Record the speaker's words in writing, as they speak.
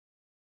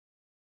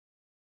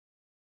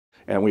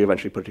And we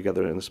eventually put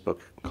together in this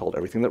book called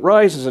Everything That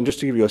Rises. And just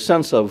to give you a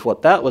sense of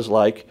what that was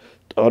like,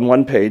 on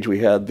one page we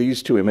had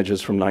these two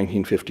images from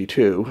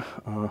 1952,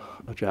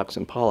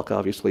 Jackson Pollock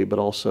obviously, but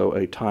also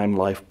a Time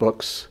Life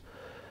Books,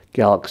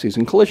 Galaxies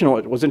in Collision.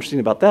 What was interesting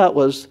about that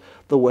was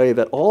the way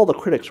that all the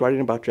critics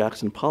writing about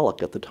Jackson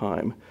Pollock at the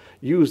time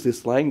used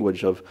this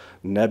language of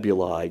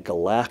nebulae,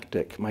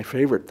 galactic. My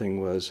favorite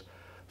thing was,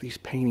 these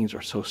paintings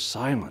are so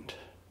silent.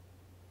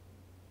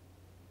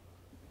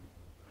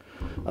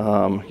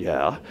 But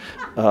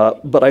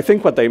I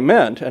think what they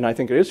meant, and I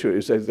think it is true,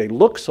 is that they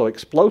look so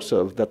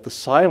explosive that the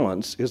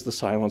silence is the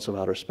silence of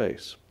outer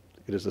space.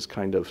 It is this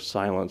kind of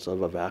silence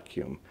of a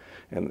vacuum,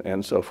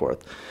 and so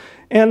forth.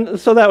 And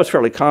so that was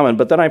fairly common,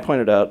 but then I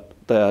pointed out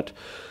that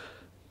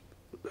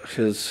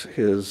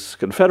his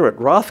Confederate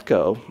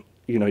Rothko,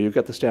 you know, you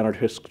get the standard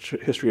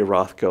history of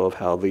Rothko of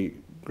how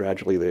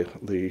gradually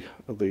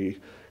the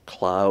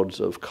clouds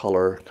of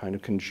color kind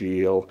of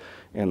congeal,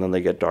 and then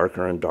they get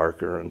darker and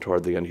darker, and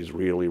toward the end he's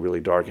really, really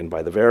dark, and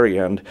by the very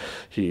end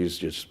he's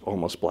just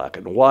almost black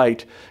and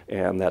white,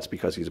 and that's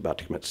because he's about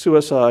to commit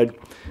suicide,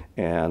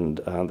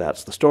 and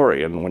that's the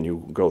story. And when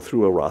you go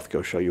through a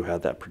Rothko show, you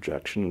have that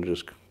projection,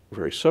 just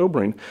very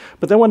sobering.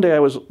 But then one day I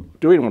was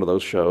doing one of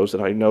those shows,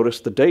 and I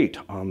noticed the date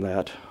on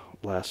that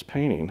last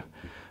painting,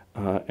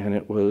 and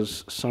it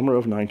was summer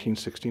of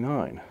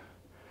 1969.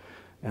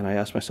 And I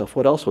asked myself,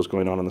 what else was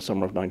going on in the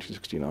summer of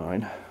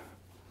 1969?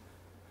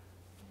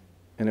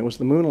 And it was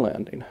the moon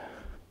landing.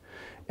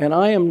 And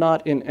I am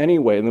not in any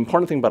way, and the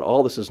important thing about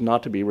all this is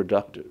not to be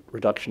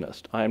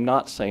reductionist. I am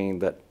not saying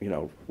that, you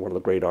know, one of the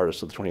great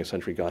artists of the 20th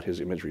century got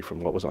his imagery from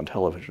what was on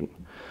television.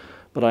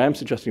 But I am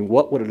suggesting,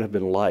 what would it have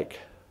been like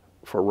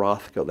for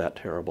Rothko that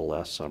terrible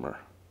last summer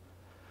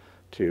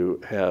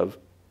to have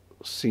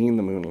seen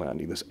the moon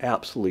landing, this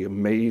absolutely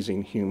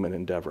amazing human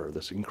endeavor,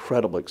 this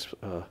incredible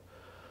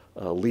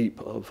leap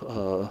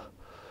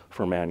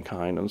for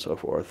mankind and so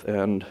forth.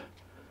 And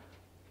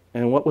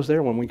what was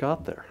there when we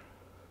got there?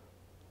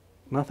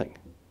 Nothing,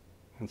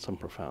 in some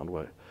profound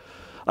way.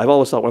 I've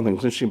always thought one thing that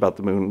was interesting about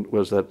the moon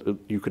was that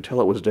you could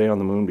tell it was day on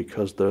the moon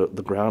because the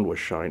ground was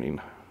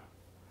shining.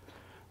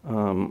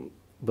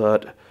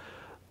 But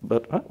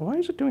why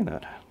is it doing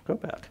that? Go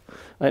back.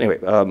 Anyway,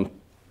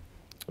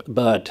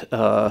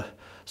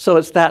 so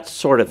it's that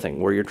sort of thing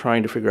where you're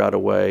trying to figure out a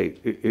way.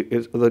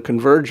 The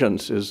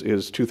convergence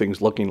is two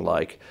things looking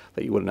like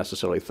that you wouldn't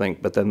necessarily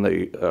think, but then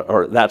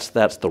that's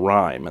the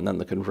rhyme, and then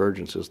the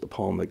convergence is the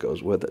poem that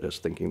goes with it, is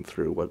thinking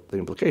through what the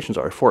implications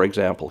are. For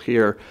example,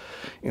 here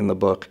in the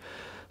book,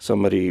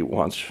 somebody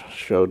once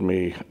showed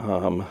me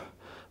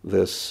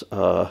this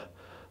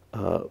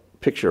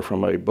picture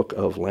from a book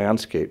of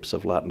landscapes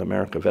of Latin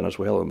America,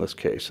 Venezuela in this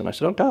case, and I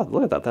said, oh God,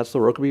 look at that, that's the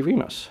Rokeby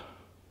Venus.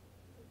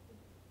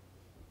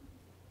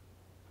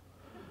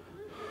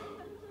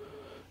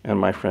 And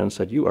my friend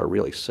said, you are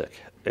really sick.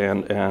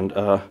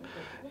 But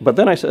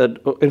then I said,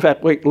 in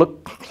fact, wait,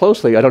 look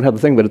closely. I don't have the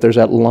thing, but there's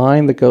that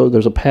line that goes,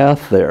 there's a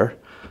path there.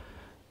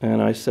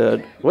 And I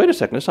said, wait a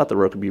second, it's not the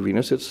Rokeby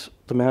Venus, it's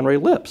the Man Ray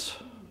lips.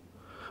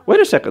 Wait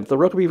a second, the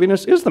Rokeby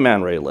Venus is the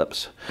Man Ray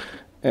lips.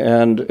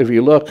 And if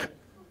you look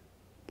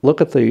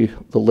at the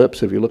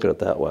lips, if you look at it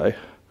that way.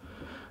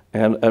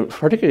 And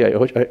particularly,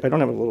 I don't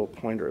have a little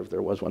pointer if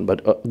there was one,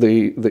 but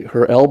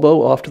her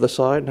elbow off to the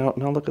side, now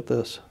look at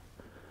this.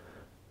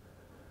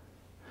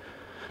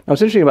 Now,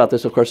 what's interesting about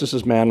this, of course, this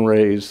is Man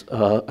Ray's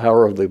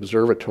Hour of the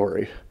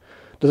Observatory.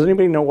 Does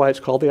anybody know why it's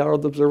called the Hour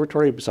of the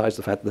Observatory, besides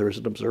the fact that there is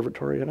an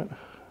observatory in it?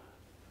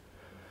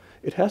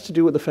 It has to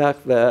do with the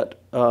fact that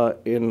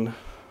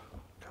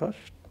gosh,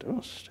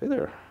 don't stay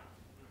there.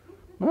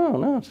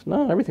 No,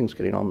 everything's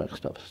getting all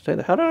mixed up. Stay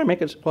there. How did I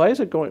make it, why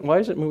is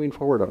it moving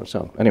forward on its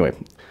own? Anyway,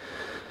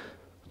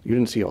 you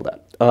didn't see all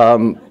that.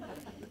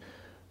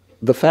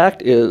 The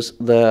fact is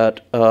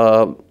that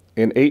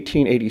in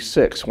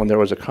 1886, when there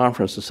was a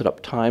conference to set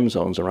up time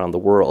zones around the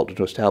world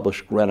to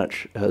establish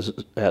Greenwich as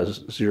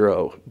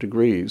 0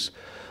 degrees,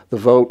 the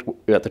vote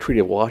at the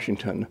Treaty of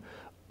Washington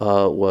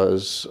it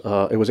was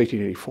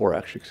 1884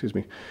 actually, excuse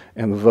me,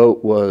 and the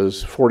vote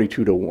was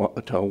 42 to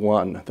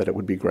 1 that it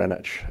would be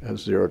Greenwich as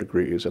 0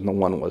 degrees, and the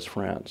 1 was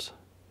France.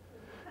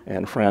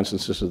 And France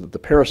insisted that the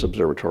Paris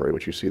Observatory,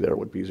 which you see there,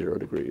 would be 0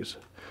 degrees.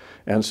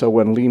 And so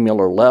when Lee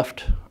Miller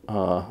left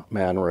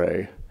Man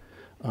Ray,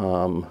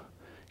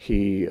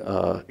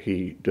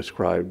 he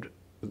described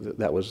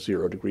that was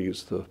 0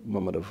 degrees, the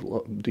moment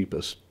of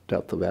deepest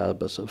depth of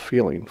abyss of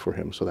feeling for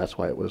him. So that's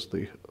why it was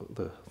the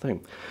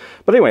thing.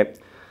 But anyway,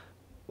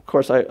 of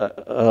course, let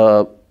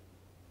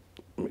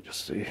me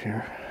just see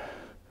here.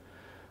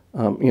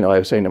 You know, I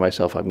was saying to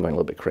myself, I'm going a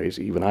little bit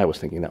crazy. Even I was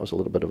thinking that was a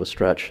little bit of a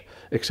stretch,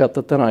 except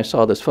that then I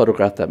saw this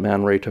photograph that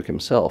Man Ray took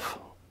himself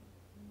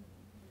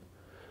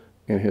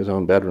in his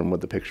own bedroom with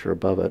the picture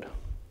above it.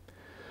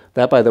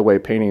 That, by the way,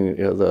 painting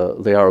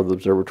the Hour of the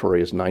Observatory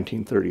is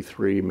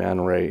 1933,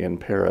 Man Ray in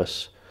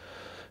Paris,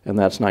 and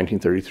that's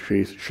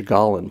 1933,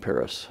 Chagall in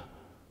Paris.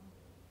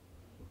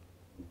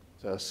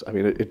 I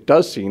mean, it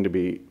does seem to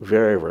be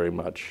very, very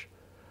much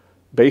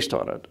based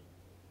on it.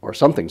 or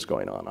something's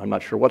going on. I'm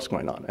not sure what's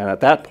going on. And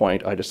at that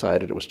point, I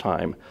decided it was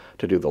time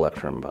to do the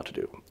lecture I'm about to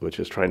do, which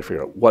is trying to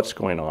figure out what's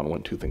going on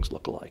when two things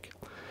look alike,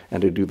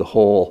 and to do the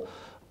whole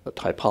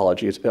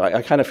typology.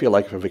 I kind of feel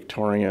like a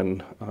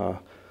Victorian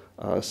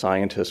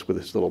scientist with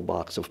his little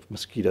box of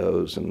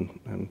mosquitoes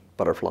and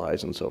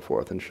butterflies and so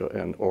forth,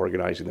 and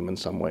organizing them in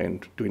some way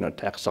and doing a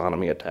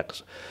taxonomy,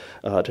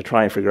 to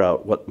try and figure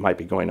out what might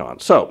be going on.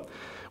 So,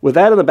 with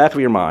that in the back of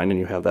your mind, and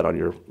you have that on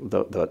your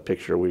that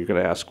picture, we're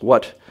going to ask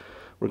what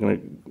we're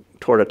going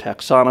toward a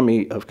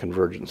taxonomy of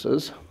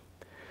convergences.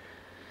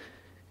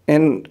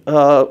 And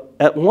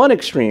at one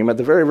extreme, at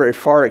the very, very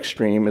far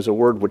extreme, is a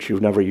word which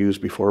you've never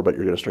used before, but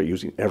you're going to start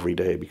using every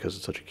day because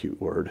it's such a cute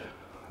word.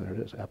 There it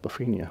is,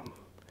 apophenia.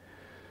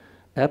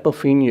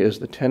 Apophenia is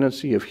the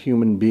tendency of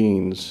human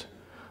beings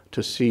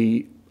to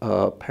see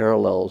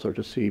parallels or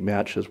to see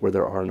matches where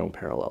there are no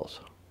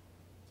parallels.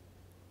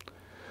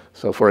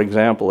 So, for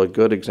example, a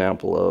good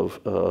example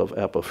of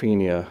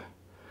apophenia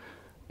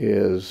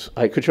is,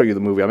 I could show you the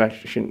movie. I'm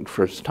actually,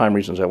 for time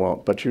reasons, I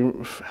won't. But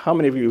how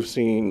many of you have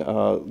seen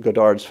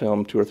Godard's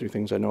film, Two or Three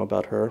Things I Know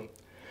About Her?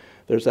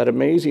 There's that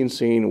amazing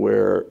scene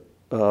where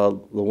the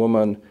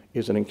woman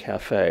is in a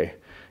cafe,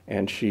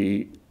 and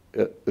she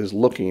is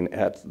looking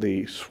at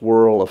the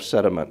swirl of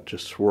sediment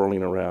just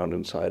swirling around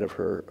inside of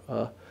her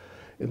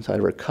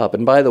cup.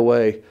 And by the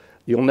way,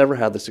 you'll never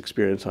have this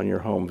experience on your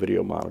home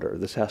video monitor.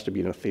 This has to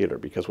be in a theater,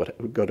 because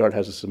what Godard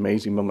has this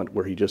amazing moment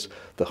where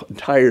the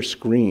entire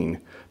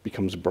screen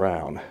becomes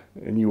brown,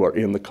 and you are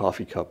in the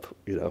coffee cup,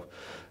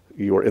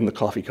 you are in the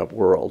coffee cup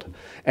world.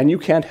 And you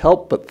can't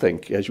help but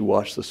think, as you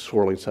watch the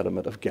swirling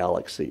sediment, of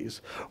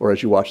galaxies, or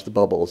as you watch the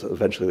bubbles,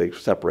 eventually they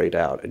separate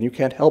out. And you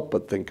can't help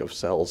but think of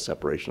cells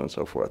separation and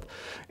so forth.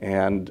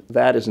 And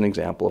that is an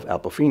example of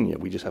apophenia.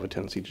 We just have a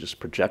tendency to just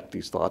project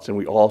these thoughts, and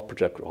we all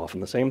project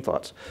often the same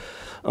thoughts.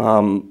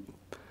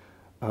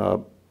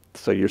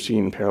 So you're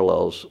seeing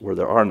parallels where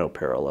there are no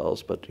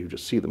parallels, but you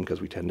just see them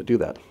because we tend to do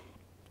that.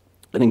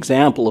 An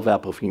example of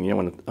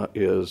apophenia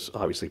is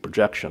obviously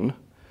projection.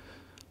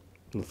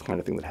 That's the kind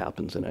of thing that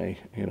happens in a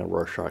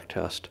Rorschach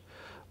test.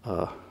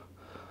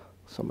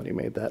 Somebody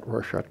made that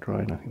Rorschach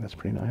drawing. I think that's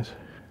pretty nice.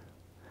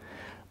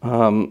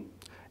 And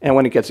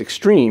when it gets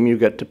extreme, you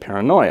get to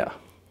paranoia.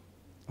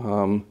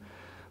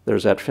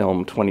 There's that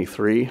film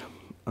 23.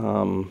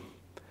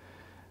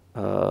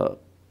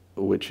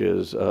 Which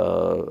is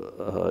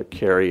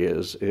Carrie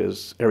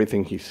is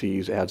everything he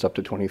sees adds up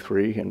to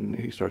 23, and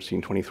he starts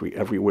seeing 23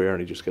 everywhere, and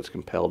he just gets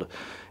compelled.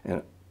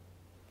 And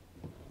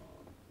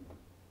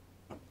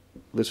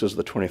this is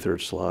the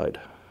 23rd slide.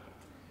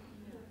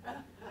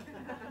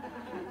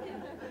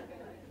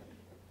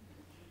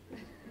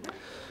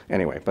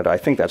 Anyway, but I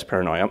think that's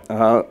paranoia.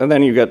 And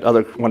then you get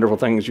other wonderful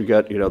things. You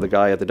get, the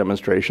guy at the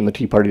demonstration, the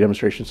Tea Party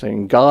demonstration,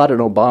 saying, "God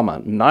and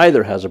Obama,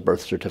 neither has a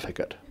birth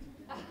certificate."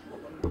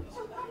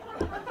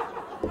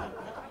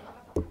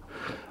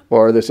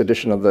 Or this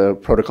edition of the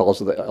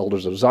Protocols of the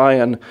Elders of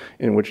Zion,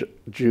 in which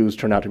Jews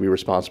turn out to be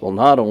responsible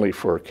not only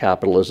for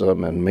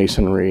capitalism and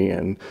masonry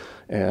and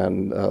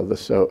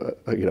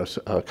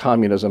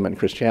communism and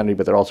Christianity,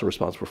 but they're also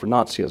responsible for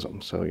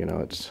Nazism. So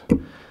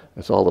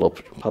it's all little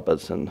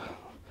puppets, and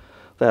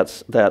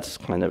that's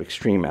kind of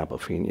extreme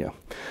apophenia.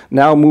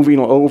 Now moving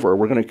over,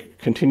 we're going to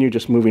continue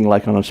just moving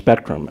like on a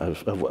spectrum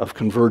of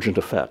convergent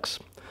effects.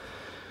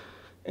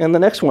 And the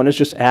next one is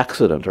just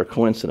accident or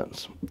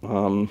coincidence.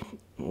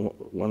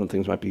 One of the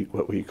things might be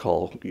what we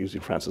call,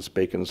 using Francis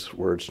Bacon's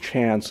words,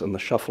 chance and the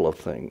shuffle of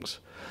things,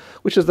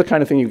 which is the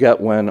kind of thing you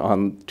get when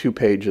on 2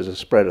 pages of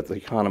spread at The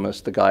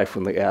Economist, the guy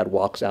from the ad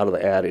walks out of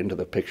the ad into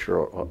the picture,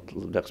 or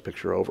the next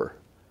picture over.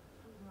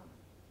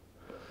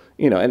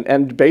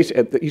 And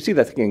basically, you see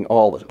that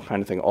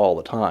kind of thing all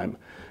the time.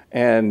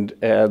 And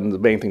the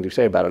main thing to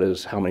say about it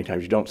is how many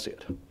times you don't see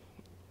it.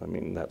 I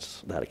mean,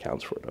 that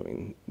accounts for it. I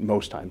mean,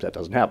 most times that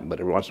doesn't happen,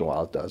 but every once in a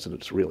while it does, and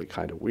it's really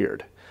kind of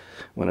weird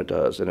when it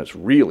does. And it's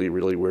really,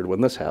 really weird when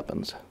this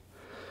happens.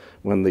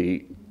 When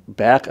the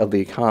back of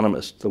The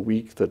Economist, the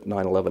week that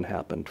 9/11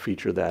 happened,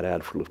 featured that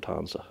ad for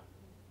Lufthansa.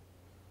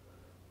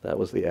 That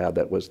was the ad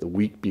that was the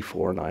week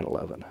before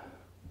 9/11.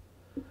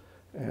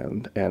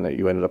 And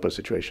you ended up in a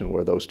situation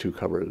where those two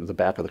covered, the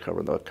back of the cover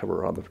and the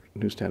cover on the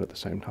newsstand at the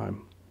same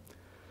time.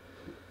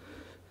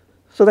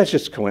 So that's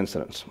just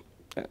coincidence.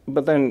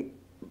 But then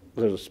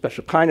there's a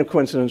special kind of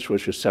coincidence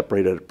which is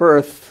separated at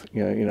birth.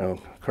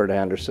 Kurt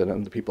Anderson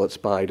and the people at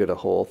SPY did a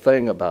whole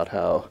thing about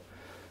how,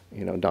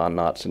 Don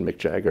Knotts and Mick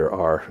Jagger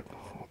are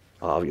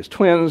obvious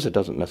twins. It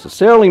doesn't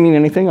necessarily mean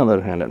anything. On the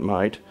other hand, it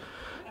might.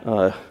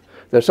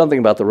 There's something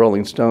about the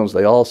Rolling Stones.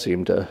 They all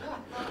seem to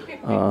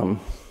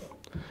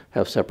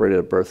have separated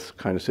at birth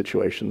kind of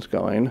situations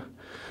going.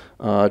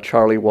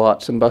 Charlie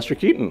Watts and Buster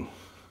Keaton.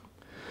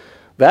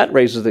 That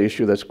raises the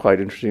issue that's quite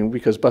interesting,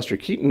 because Buster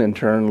Keaton, in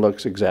turn,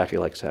 looks exactly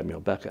like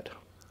Samuel Beckett.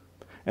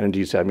 And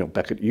indeed, Samuel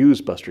Beckett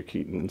used Buster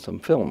Keaton in some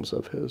films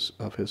of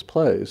his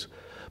plays.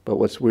 But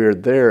what's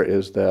weird there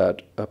is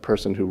that a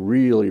person who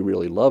really,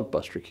 really loved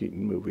Buster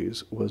Keaton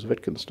movies was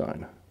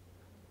Wittgenstein.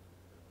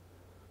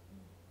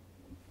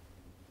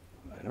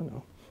 I don't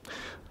know.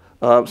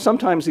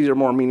 Sometimes these are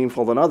more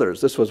meaningful than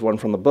others. This was one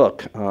from the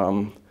book.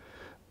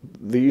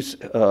 These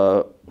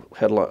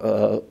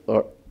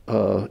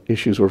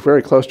issues were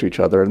very close to each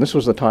other, and this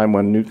was the time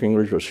when Newt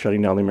Gingrich was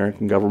shutting down the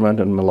American government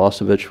and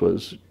Milosevic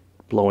was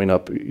blowing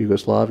up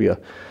Yugoslavia.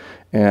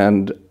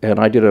 And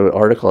I did an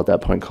article at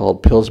that point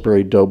called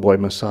Pillsbury Doughboy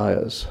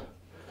Messiahs,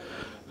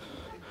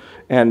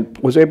 and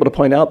was able to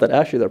point out that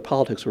actually their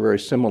politics were very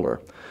similar.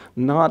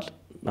 I'm not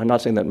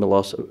saying that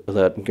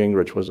that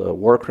Gingrich was a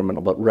war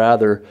criminal, but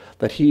rather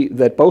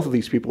that both of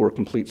these people were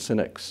complete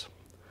cynics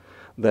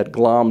that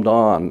glommed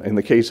on. In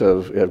the case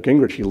of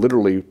Gingrich, he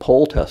literally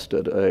poll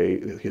tested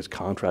his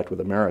contract with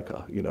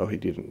America. You know, he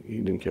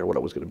didn't care what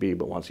it was going to be,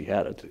 but once he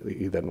had it,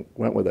 he then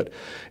went with it.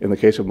 In the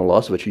case of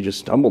Milosevic, he just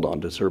stumbled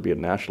onto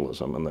Serbian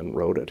nationalism and then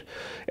wrote it.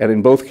 And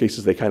in both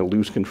cases, they kind of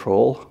lose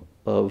control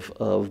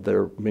of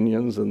their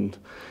minions, and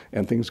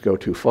things go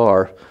too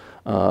far.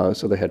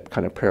 So they had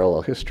kind of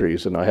parallel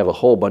histories, and I have a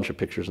whole bunch of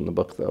pictures in the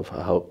book of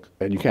how,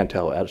 and you can't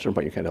tell, at a certain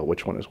point you can't tell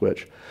which one is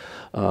which.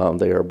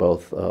 They are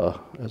both,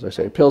 as I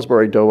say,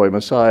 Pillsbury Doughboy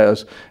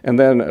Messiahs, and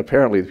then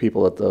apparently the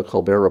people at the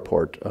Colbert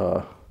Report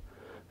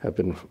have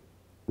been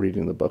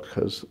reading the book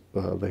because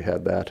they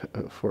had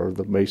that for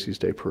the Macy's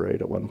Day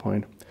Parade at one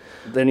point.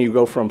 Then you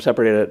go from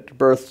separated at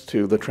birth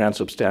to the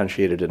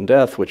transubstantiated in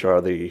death, which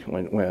are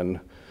when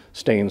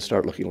stains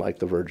start looking like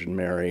the Virgin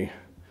Mary,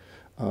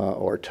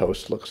 or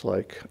toast looks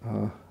like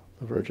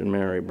the Virgin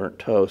Mary, burnt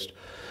toast.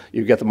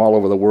 You get them all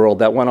over the world.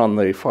 That one on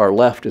the far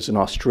left is in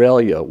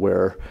Australia,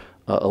 where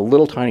a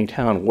little tiny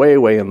town way,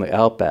 way in the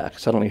outback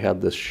suddenly had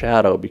this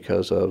shadow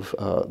because of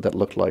that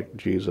looked like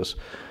Jesus.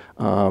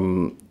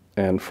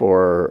 And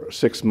for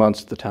 6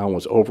 months, the town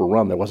was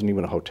overrun. There wasn't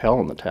even a hotel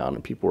in the town,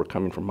 and people were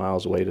coming from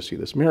miles away to see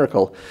this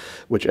miracle,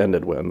 which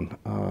ended when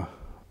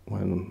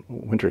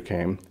winter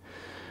came.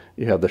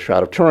 You have the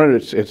Shroud of Turin.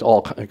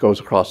 It goes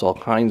across all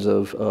kinds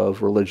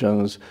of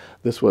religions.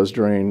 This was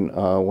during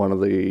one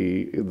of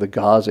the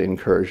Gaza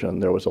incursion.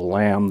 There was a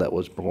lamb that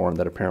was born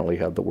that apparently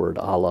had the word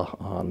Allah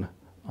on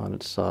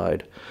its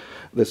side.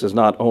 This is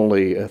not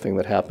only a thing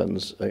that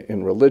happens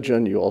in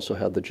religion. You also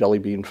have the jelly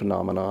bean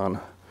phenomenon.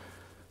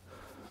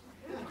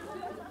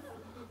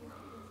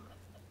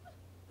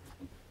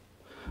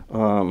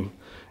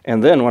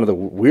 And then one of the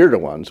weirder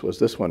ones was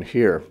this one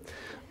here.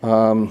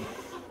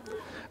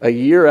 A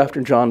year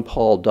after John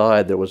Paul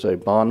died, there was a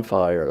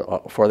bonfire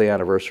for the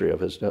anniversary of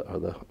his death,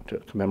 to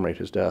commemorate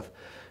his death,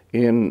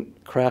 in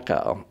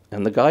Krakow.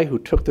 And the guy who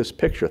took this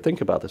picture, think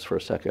about this for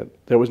a second,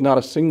 there was not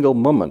a single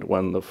moment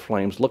when the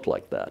flames looked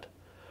like that.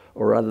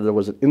 Or rather, there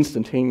was an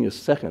instantaneous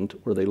second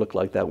where they looked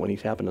like that when he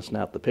happened to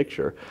snap the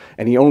picture.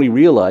 And he only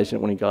realized it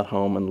when he got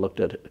home and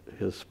looked at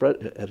his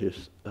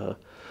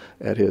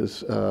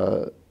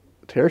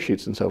tear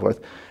sheets and so forth.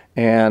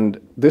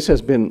 And this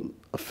has been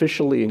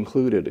officially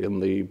included in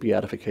the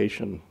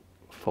beatification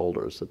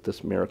folders, that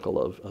this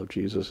miracle of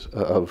Jesus,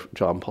 of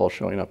John Paul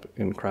showing up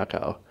in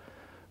Krakow,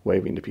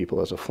 waving to people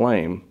as a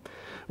flame.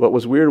 What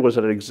was weird was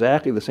that at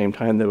exactly the same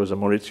time there was a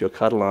Maurizio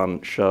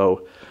Cattelan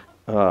show,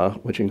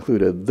 which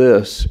included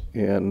this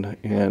in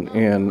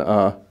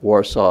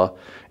Warsaw,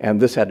 and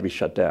this had to be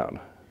shut down.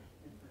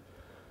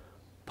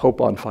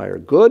 Pope on fire,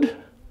 good.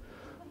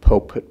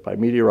 Pope hit by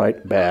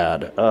meteorite,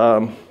 bad.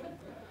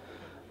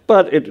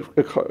 But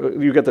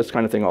you get this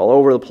kind of thing all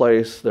over the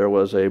place. There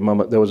was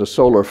a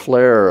solar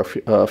flare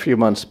a few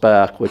months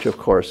back, which of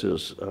course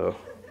is, you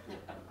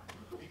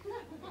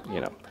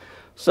know.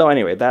 So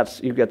anyway,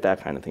 you get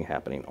that kind of thing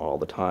happening all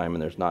the time,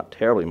 and there's not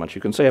terribly much you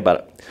can say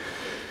about it.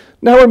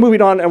 Now we're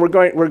moving on, and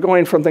we're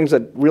going from things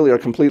that really are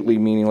completely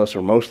meaningless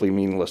or mostly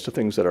meaningless to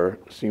things that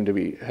seem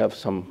to have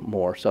some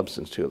more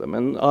substance to them.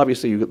 And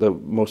obviously, the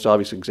most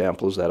obvious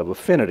example is that of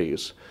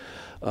affinities.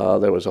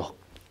 There was a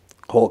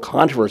whole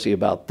controversy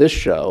about this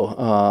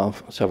show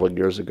several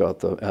years ago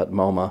at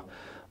MoMA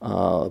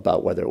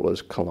about whether it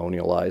was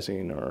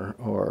colonializing or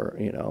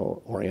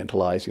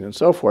orientalizing and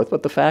so forth.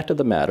 But the fact of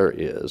the matter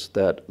is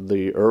that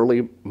the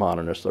early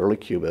modernists, the early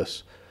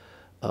cubists,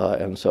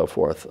 and so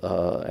forth,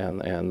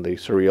 and the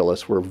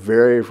surrealists were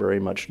very, very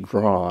much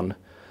drawn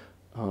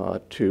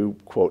to,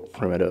 quote,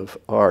 primitive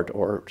art,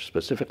 or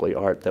specifically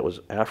art that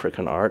was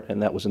African art,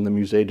 and that was in the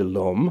Musée de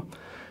l'Homme,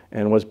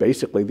 and was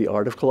basically the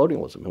art of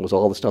colonialism. It was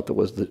all the stuff that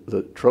was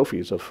the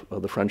trophies of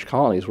the French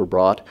colonies were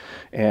brought,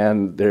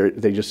 and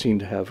they just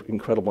seemed to have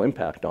incredible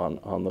impact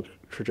on the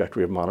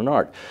trajectory of modern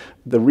art.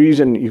 The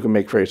reason you can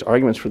make various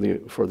arguments for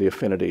the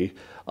affinity,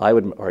 I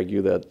would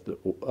argue that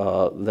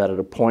at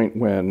a point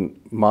when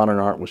modern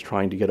art was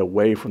trying to get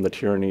away from the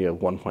tyranny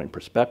of one-point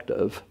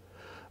perspective,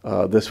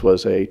 this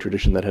was a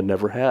tradition that had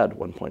never had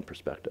one-point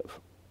perspective.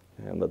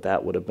 And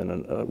that would have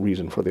been a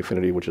reason for the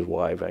affinity, which is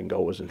why Van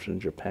Gogh was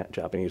interested in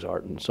Japanese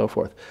art and so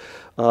forth.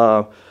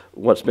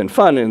 What's been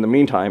fun in the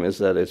meantime is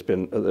that there's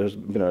been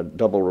a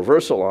double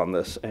reversal on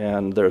this,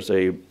 and there's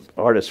a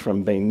artist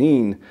from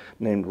Benin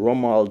named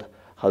Romuald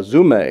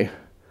Hazume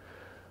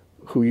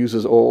who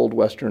uses old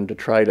Western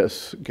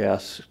detritus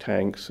gas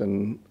tanks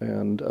and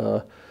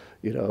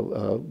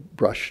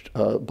brushed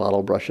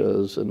bottle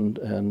brushes and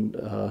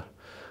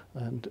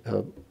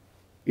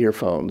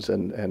earphones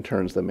and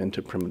turns them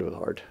into primitive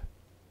art.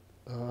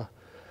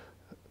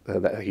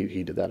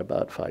 He did that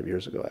about 5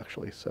 years ago,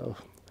 actually. So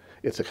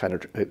it's a kind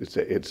of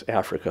it's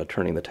Africa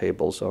turning the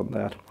tables on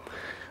that.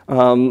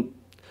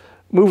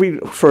 Moving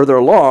further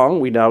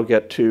along, we now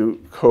get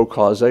to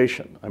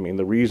co-causation. I mean,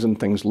 the reason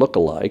things look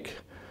alike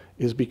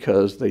is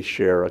because they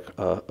share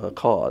a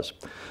cause.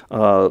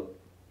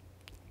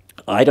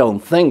 I don't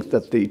think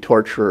that the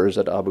torturers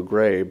at Abu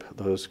Ghraib,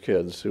 those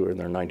kids who were in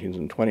their 19s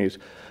and 20s,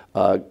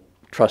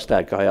 trust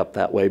that guy up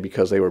that way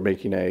because they were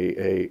making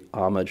a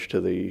homage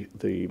to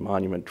the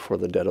monument for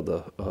the dead of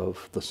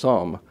the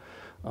Somme,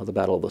 the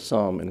Battle of the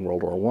Somme in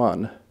World War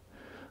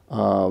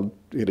I.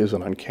 It is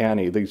an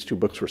uncanny. These two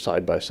books were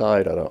side by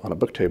side on a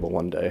book table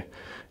one day,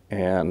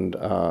 and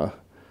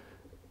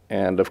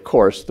of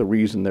course the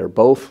reason they're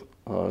both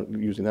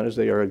using that is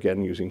they are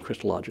again using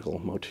Christological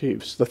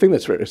motifs. The thing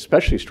that's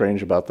especially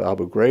strange about the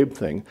Abu Ghraib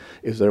thing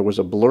is there was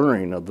a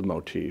blurring of the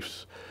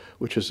motifs,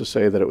 which is to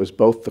say that it was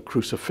both the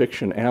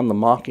crucifixion and the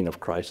mocking of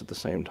Christ at the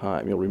same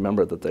time. You'll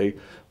remember that they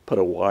put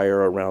a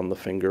wire around the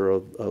finger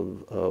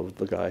of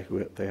the guy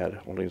who they had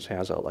holding his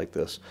hands out like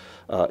this,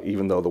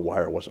 even though the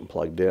wire wasn't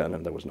plugged in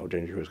and there was no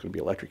danger he was going to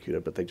be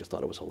electrocuted, but they just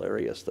thought it was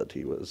hilarious that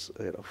he was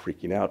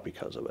freaking out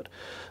because of it.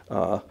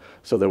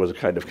 So there was a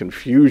kind of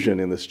confusion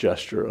in this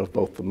gesture of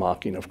both the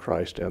mocking of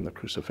Christ and the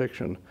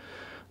crucifixion.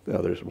 The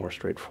other is more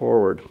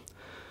straightforward.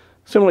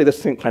 Similarly,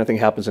 this kind of thing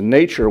happens in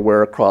nature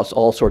where across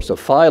all sorts of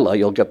phyla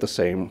you'll get the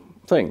same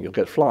thing. You'll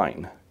get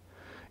flying.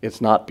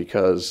 It's not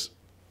because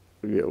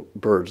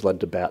birds led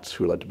to bats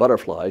who led to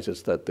butterflies.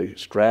 It's that the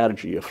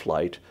strategy of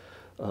flight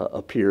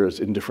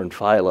appears in different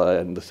phyla,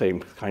 and the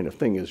same kind of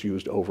thing is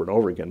used over and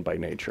over again by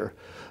nature.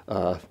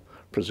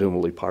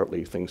 Presumably,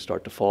 partly things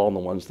start to fall, and the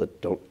ones that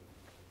don't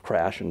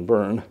crash and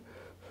burn,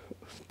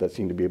 that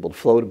seem to be able to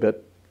float a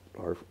bit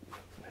or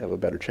have a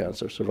better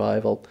chance of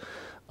survival.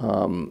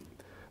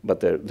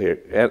 But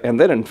and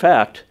then, in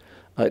fact,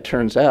 it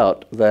turns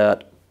out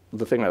that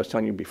the thing I was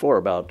telling you before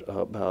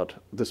about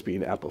this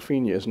being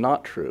apophenia is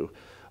not true.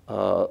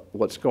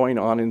 What's going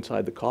on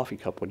inside the coffee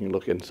cup when you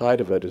look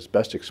inside of it is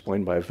best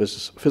explained by a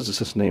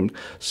physicist named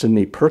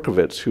Sidney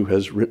Perkovitz, who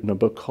has written a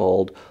book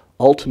called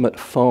Ultimate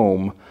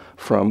Foam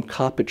from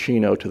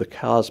Cappuccino to the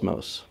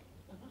Cosmos.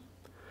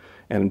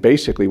 And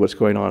basically what's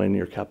going on in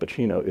your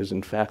cappuccino is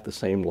in fact the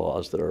same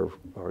laws that are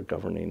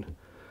governing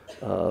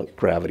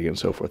gravity and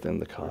so forth in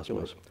the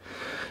cosmos.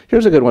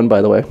 Here's a good one,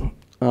 by the way.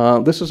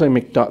 This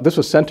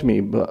was sent to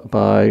me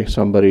by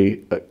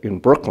somebody in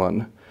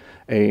Brooklyn,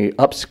 a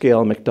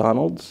upscale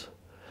McDonald's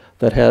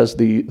that has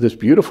this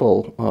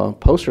beautiful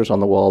posters on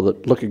the wall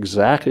that look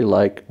exactly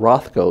like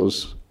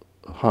Rothko's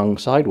hung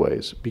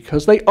sideways,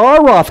 because they are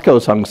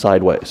Rothko's hung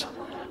sideways.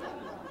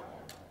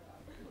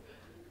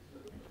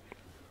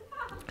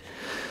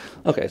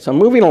 Okay, so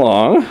moving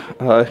along,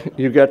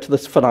 you get to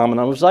this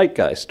phenomenon of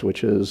zeitgeist,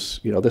 which is,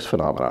 this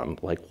phenomenon.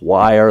 Like,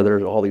 why are there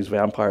all these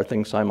vampire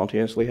things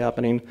simultaneously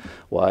happening?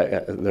 Why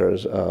there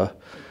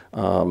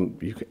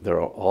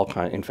are all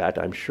kinds. In fact,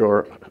 I'm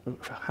sure.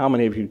 How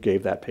many of you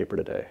gave that paper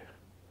today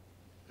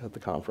at the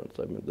conference?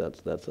 I mean,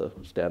 that's a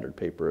standard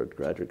paper at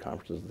graduate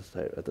conferences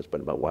at this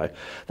point about why.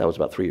 That was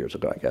about 3 years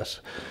ago, I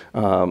guess.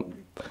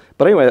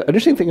 But anyway, an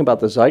interesting thing about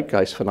the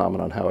zeitgeist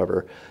phenomenon,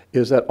 however,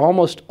 is that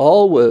almost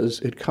always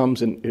it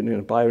comes in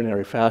a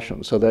binary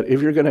fashion. So that if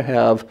you're going to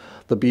have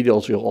the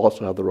Beatles, you'll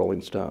also have the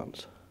Rolling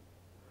Stones.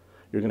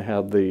 You're going to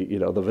have the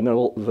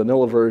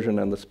vanilla version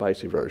and the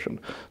spicy version.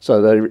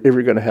 So that if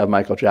you're going to have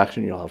Michael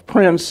Jackson, you'll have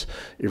Prince.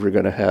 If you're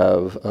going to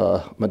have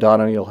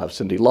Madonna, you'll have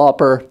Cyndi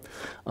Lauper.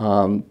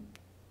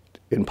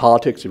 In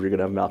politics, if you're going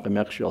to have Malcolm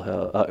X, you'll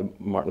have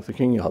Martin Luther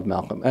King. You'll have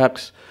Malcolm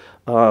X.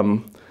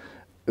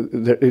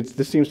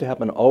 This seems to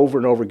happen over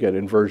and over again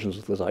in versions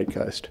of the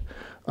zeitgeist.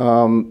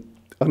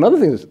 Another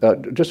thing is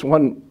just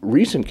one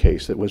recent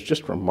case that was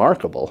just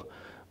remarkable.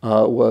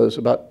 Was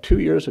about 2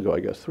 years ago, I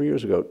guess, 3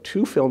 years ago,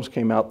 2 films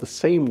came out the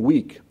same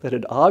week that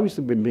had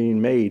obviously been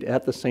being made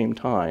at the same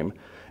time,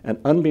 and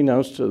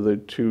unbeknownst to the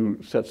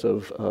 2 sets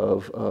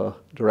of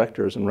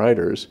directors and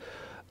writers,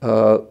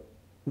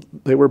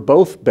 they were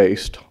both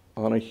based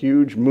on a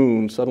huge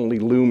moon suddenly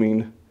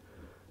looming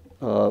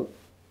on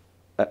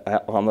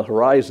the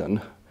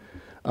horizon,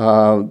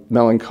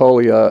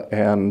 Melancholia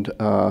and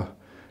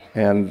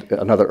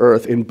Another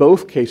Earth. In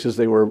both cases,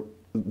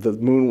 the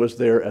moon was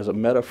there as a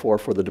metaphor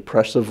for the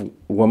depressive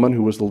woman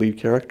who was the lead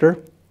character.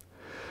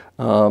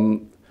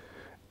 And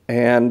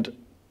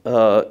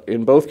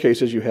in both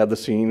cases, you had the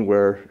scene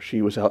where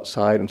she was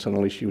outside and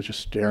suddenly she was just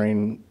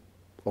staring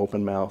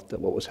open-mouthed at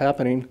what was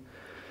happening.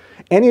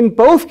 And in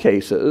both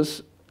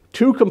cases,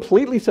 2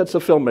 completely sets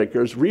of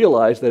filmmakers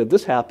realized that if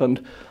this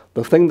happened,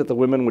 the thing that the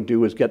women would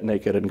do is get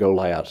naked and go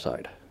lie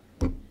outside.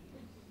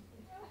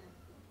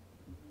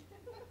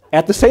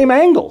 At the same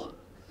angle.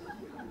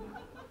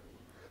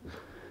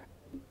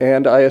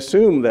 And I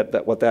assume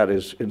that what that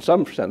is, in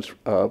some sense,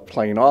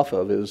 playing off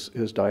of is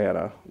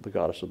Diana, the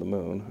goddess of the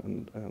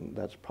moon, and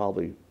that's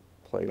probably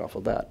playing off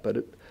of that. But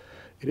it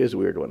is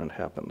weird when it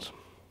happens.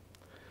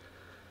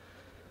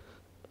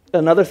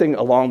 another thing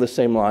along the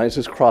same lines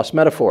is cross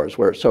metaphors.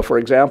 So for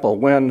example,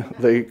 when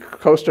the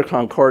Costa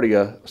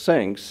Concordia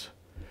sinks,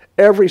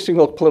 every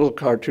single political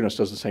cartoonist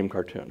does the same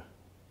cartoon.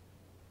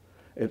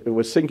 It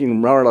was sinking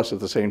more or less at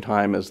the same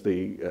time as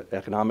the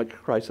economic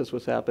crisis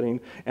was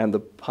happening,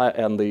 and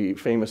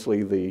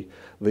famously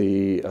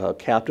the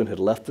captain had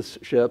left the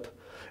ship,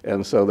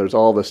 and so there's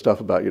all this stuff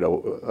about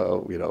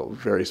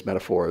various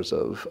metaphors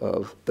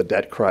of the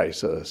debt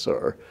crisis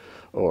or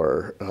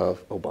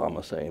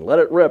Obama saying "let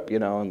it rip,"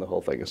 and the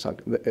whole thing is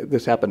sunk.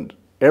 This happened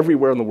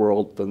everywhere in the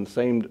world.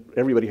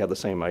 Everybody had the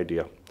same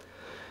idea.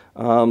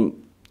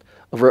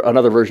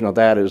 Another version of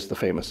that is the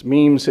famous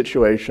meme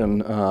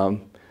situation.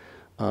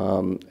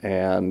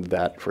 And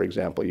that, for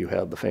example, you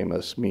have the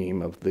famous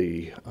meme of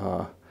the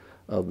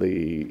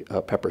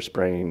pepper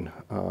spraying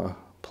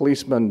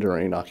policeman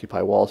during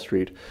Occupy Wall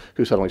Street,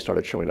 who suddenly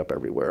started showing up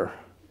everywhere,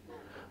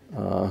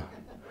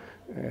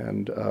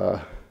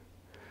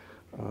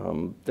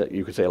 that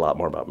you could say a lot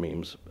more about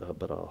memes,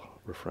 but I'll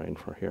refrain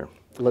from here.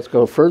 Let's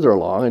go further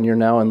along, and you're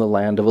now in the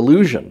land of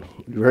illusion.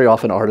 Very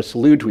often artists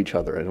allude to each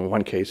other, and in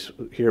one case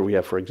here we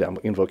have, for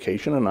example,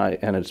 invocation,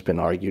 and it's been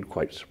argued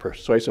quite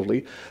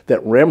persuasively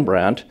that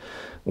Rembrandt,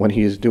 when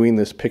he's doing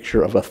this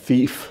picture of a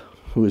thief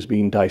who is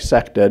being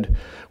dissected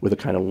with a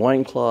kind of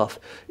loincloth,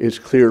 is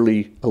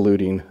clearly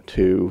alluding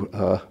to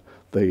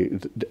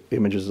the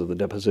images of the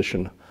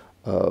deposition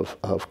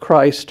of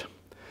Christ.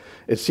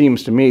 It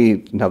seems to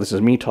me, now this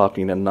is me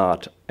talking and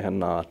not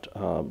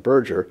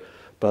Berger,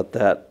 but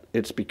that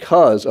it's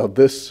because of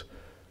this,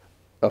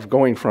 of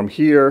going from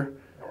here,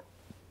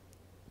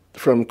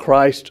 from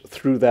Christ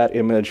through that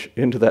image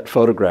into that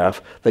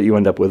photograph, that you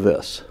end up with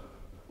this.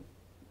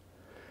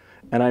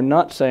 And I'm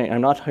not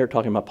here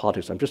talking about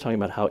politics, I'm just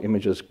talking about how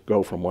images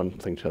go from one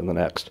thing to the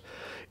next.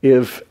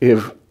 If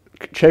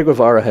Che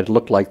Guevara had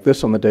looked like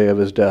this on the day of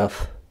his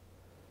death,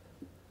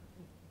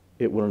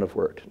 it wouldn't have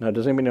worked. Now,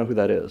 does anybody know who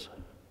that is?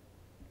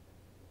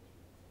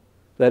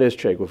 That is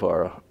Che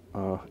Guevara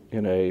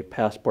in a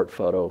passport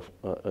photo.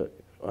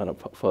 On a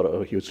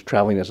photo, he was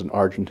traveling as an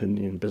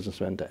Argentinian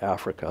businessman to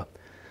Africa.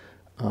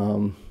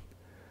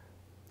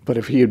 But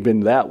if he had been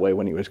that way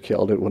when he was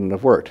killed, it wouldn't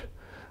have worked.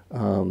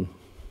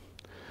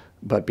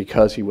 But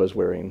because he was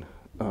wearing,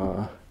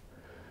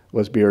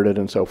 was bearded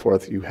and so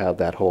forth, you have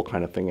that whole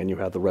kind of thing, and you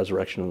have the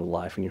resurrection of the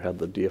life, and you have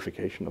the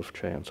deification of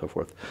Che and so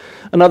forth.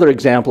 Another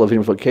example of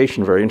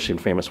invocation, very interesting,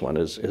 famous one,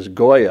 is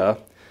Goya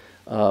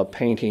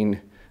painting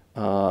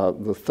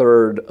the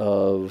 3rd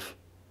of,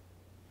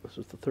 this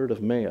was the 3rd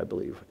of May, I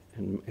believe,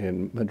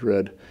 in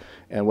Madrid.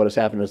 And what has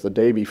happened is the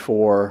day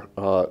before,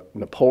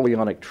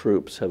 Napoleonic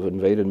troops have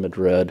invaded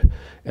Madrid,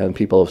 and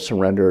people have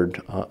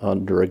surrendered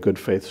under a good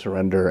faith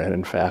surrender, and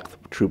in fact, the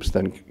troops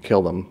then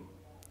kill them.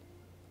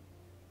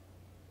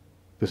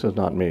 This is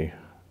not me.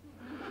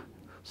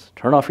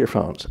 Turn off your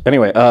phones.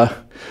 Anyway,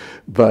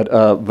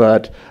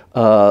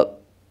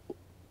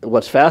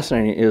 what's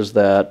fascinating is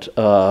that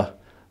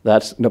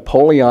that's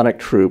Napoleonic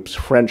troops,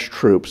 French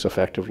troops,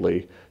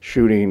 effectively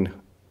shooting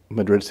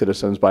Madrid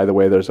citizens. By the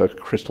way, there's a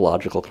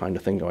Christological kind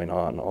of thing going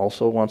on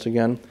also, once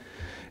again.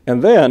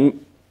 And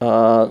then,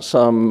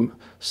 some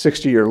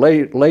 60 years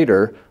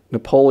later,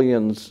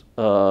 Napoleon's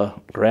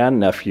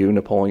grandnephew,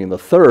 Napoleon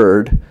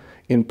III,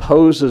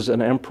 imposes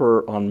an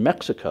emperor on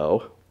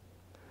Mexico,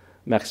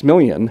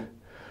 Maximilian,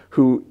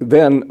 who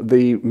then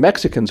the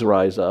Mexicans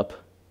rise up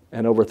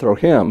and overthrow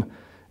him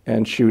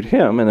and shoot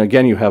him. And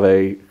again, you have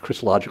a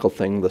Christological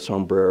thing, the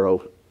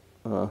sombrero,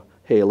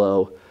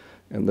 halo,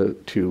 and the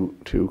two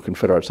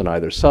Confederates on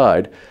either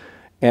side.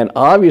 And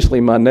obviously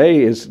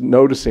Manet is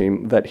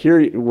noticing that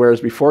here,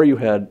 whereas before you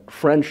had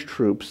French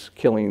troops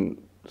killing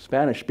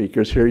Spanish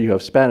speakers, here you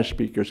have Spanish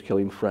speakers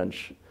killing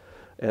French.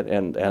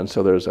 And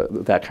so there's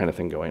that kind of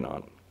thing going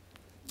on.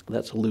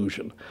 That's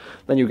illusion.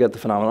 Then you get the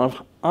phenomenon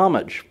of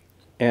homage.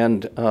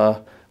 And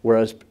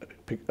whereas,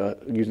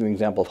 using the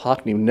example of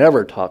Hockney,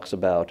 never talks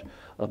about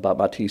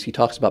Matisse, he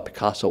talks about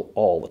Picasso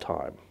all the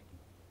time.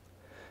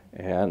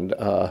 And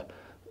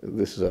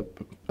this is a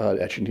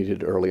etching he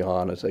did early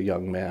on as a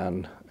young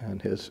man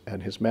and his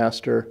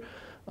master,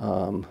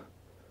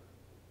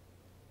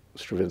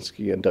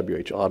 Stravinsky and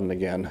W.H. Auden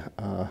again.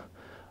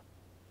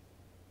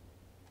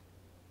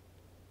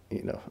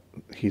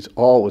 He's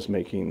always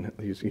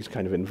he's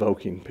kind of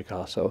invoking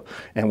Picasso.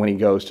 And when he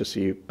goes to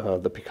see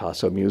the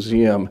Picasso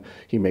Museum,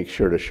 he makes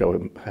sure to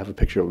have a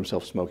picture of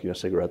himself smoking a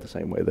cigarette the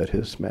same way that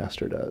his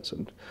master does.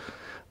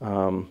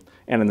 And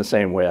in the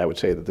same way, I would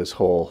say that this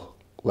whole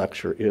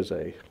lecture is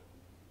an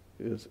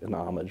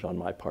homage on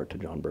my part to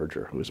John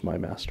Berger, who is my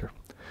master.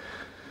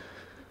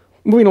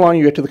 Moving along,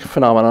 you get to the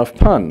phenomenon of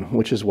pun,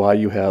 which is why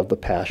you have the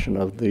Passion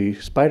of the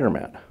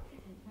Spider-Man.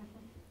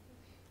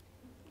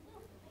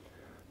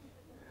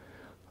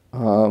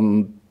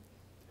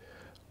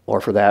 Or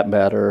for that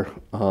matter,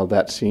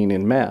 that scene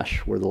in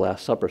MASH where the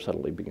Last Supper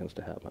suddenly begins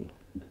to happen.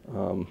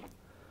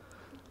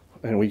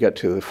 And we get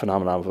to the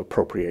phenomenon of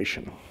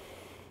appropriation.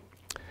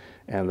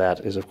 And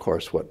that is, of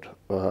course, when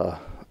Andy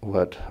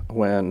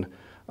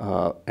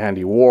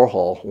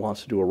Warhol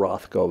wants to do a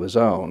Rothko of his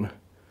own,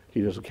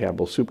 he does a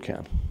Campbell's soup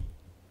can.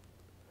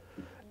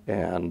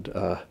 And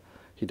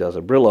he does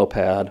a Brillo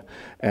pad,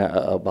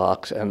 a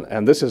box,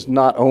 and this is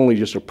not only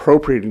just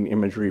appropriating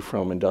imagery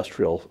from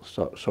industrial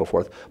so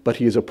forth, but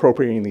he is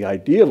appropriating the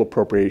idea of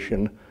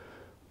appropriation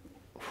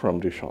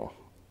from Duchamp,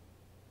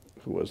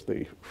 who was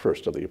the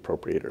first of the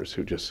appropriators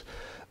who just...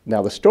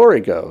 Now the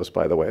story goes,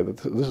 by the way,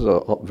 this is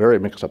a very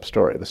mixed up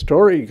story. The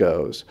story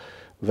goes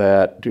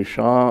that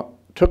Duchamp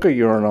took a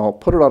urinal,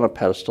 put it on a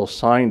pedestal,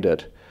 signed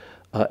it,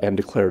 and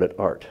declared it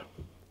art.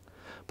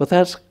 But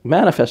that's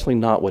manifestly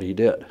not what he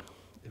did,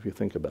 if you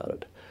think about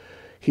it.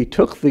 He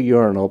took the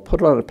urinal,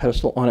 put it on a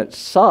pedestal on its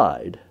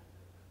side,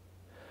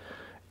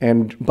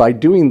 and by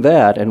doing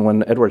that, and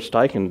when Edward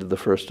Steichen did the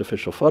first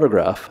official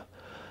photograph,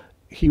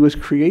 he was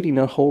creating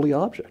a holy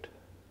object,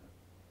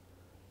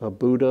 a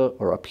Buddha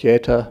or a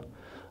Pieta.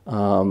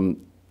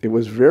 It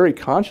was very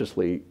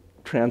consciously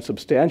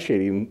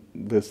transubstantiating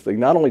this thing,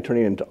 not only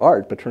turning it into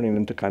art, but turning it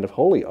into kind of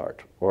holy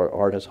art, or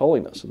art as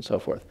holiness, and so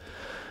forth.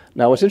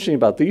 Now, what's interesting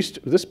about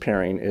this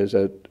pairing is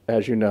that,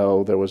 as you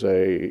know, there was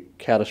a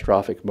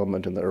catastrophic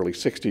moment in the early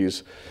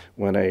 60s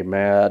when a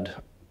mad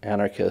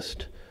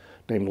anarchist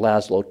named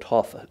Laszlo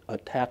Toth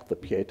attacked the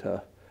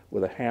Pieta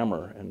with a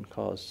hammer and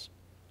caused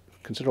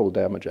considerable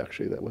damage,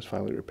 actually, that was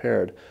finally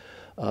repaired.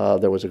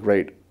 There was a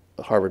great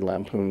Harvard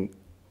Lampoon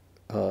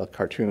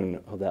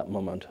cartoon of that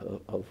moment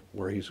of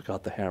where he's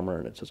got the hammer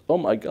and it says, "Oh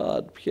my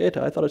God,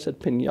 Pieta, I thought it said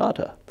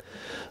piñata."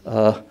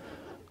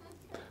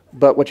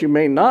 But what you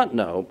may not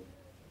know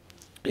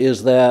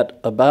is that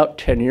about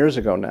 10 years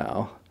ago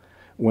now,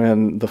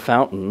 when the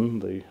fountain,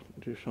 the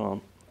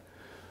Duchamp,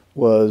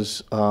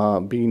 was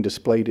being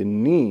displayed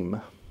in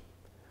Nîmes,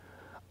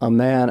 a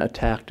man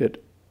attacked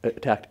it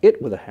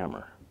with a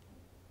hammer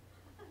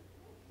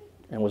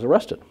and was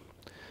arrested.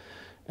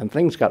 And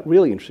things got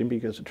really interesting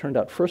because it turned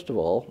out, first of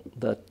all,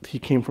 that he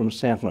came from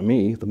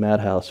Saint-Remy, the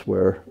madhouse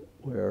where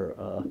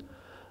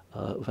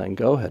Van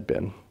Gogh had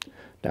been,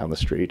 down the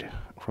street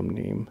from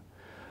Nîmes.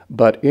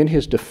 But in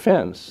his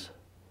defense,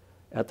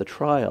 at the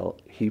trial,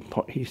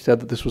 he said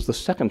that this was the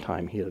second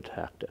time he had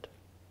attacked it.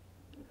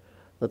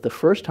 That the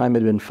first time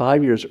had been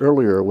 5 years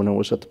earlier when it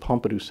was at the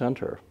Pompidou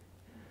Center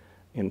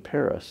in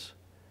Paris,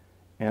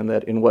 and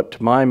that in what,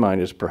 to my mind,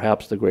 is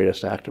perhaps the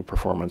greatest act of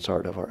performance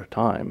art of our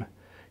time,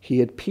 he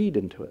had peed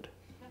into it.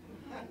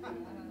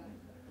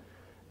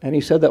 And he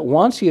said that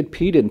once he had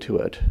peed into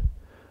it,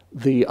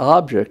 the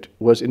object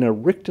was in a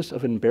rictus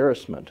of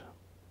embarrassment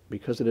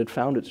because it had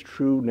found its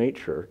true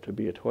nature to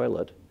be a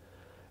toilet,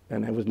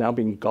 and it was now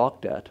being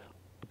gawped at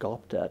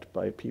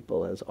by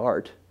people as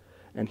art,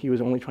 and he was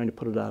only trying to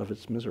put it out of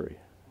its misery.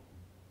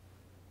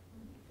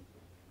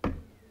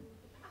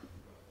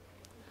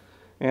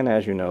 And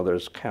as you know,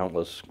 there's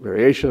countless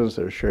variations.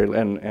 There's Sherry,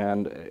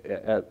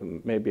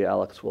 and maybe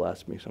Alex will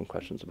ask me some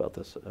questions about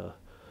this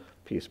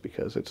piece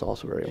because it's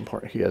also very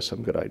important. He has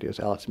some good ideas.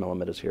 Alex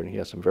Melamed is here, and he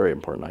has some very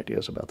important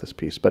ideas about this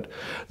piece. But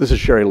this is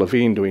Sherry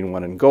Levine doing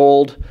one in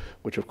gold,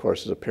 which of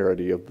course is a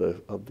parody of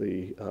the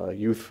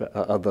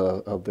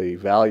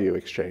value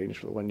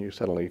exchange when you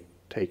suddenly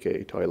take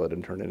a toilet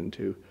and turn it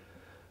into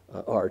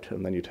art,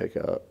 and then you take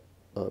a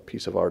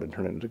piece of art and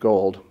turn it into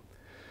gold.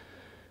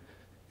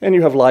 And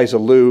you have Liza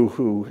Liu,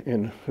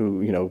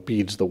 who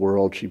beads the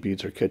world. She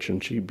beads her kitchen.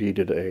 She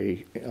beaded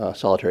a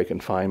solitary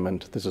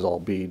confinement. This is all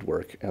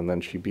beadwork. And then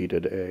she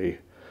beaded a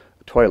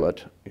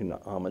toilet in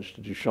homage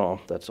to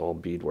Duchamp. That's all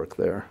beadwork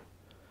there.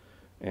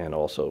 And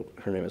also,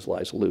 her name is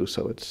Liza Liu,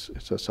 so it's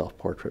a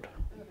self-portrait.